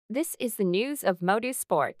This is the news of MODOU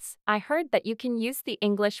Sports. I heard that you can use the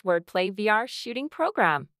English Wordplay VR shooting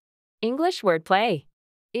program. English Wordplay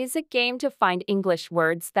is a game to find English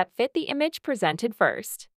words that fit the image presented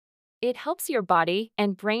first. It helps your body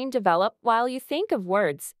and brain develop while you think of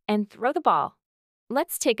words and throw the ball.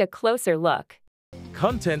 Let's take a closer look.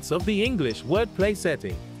 Contents of the English Wordplay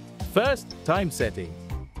setting. First, time setting.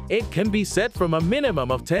 It can be set from a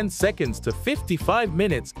minimum of 10 seconds to 55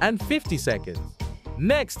 minutes and 50 seconds.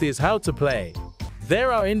 Next is how to play.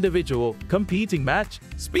 There are individual, competing match,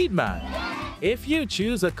 speed match. If you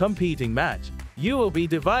choose a competing match, you will be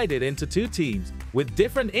divided into two teams with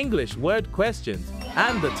different English word questions,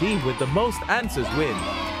 and the team with the most answers wins.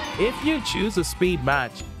 If you choose a speed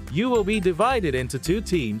match, you will be divided into two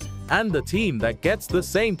teams, and the team that gets the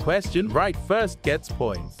same question right first gets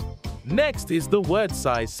points. Next is the word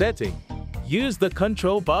size setting. Use the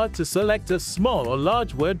control bar to select a small or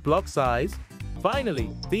large word block size. Finally,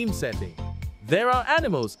 theme setting. There are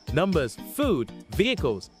animals, numbers, food,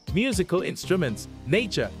 vehicles, musical instruments,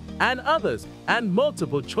 nature, and others, and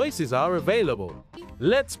multiple choices are available.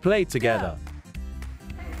 Let's play together.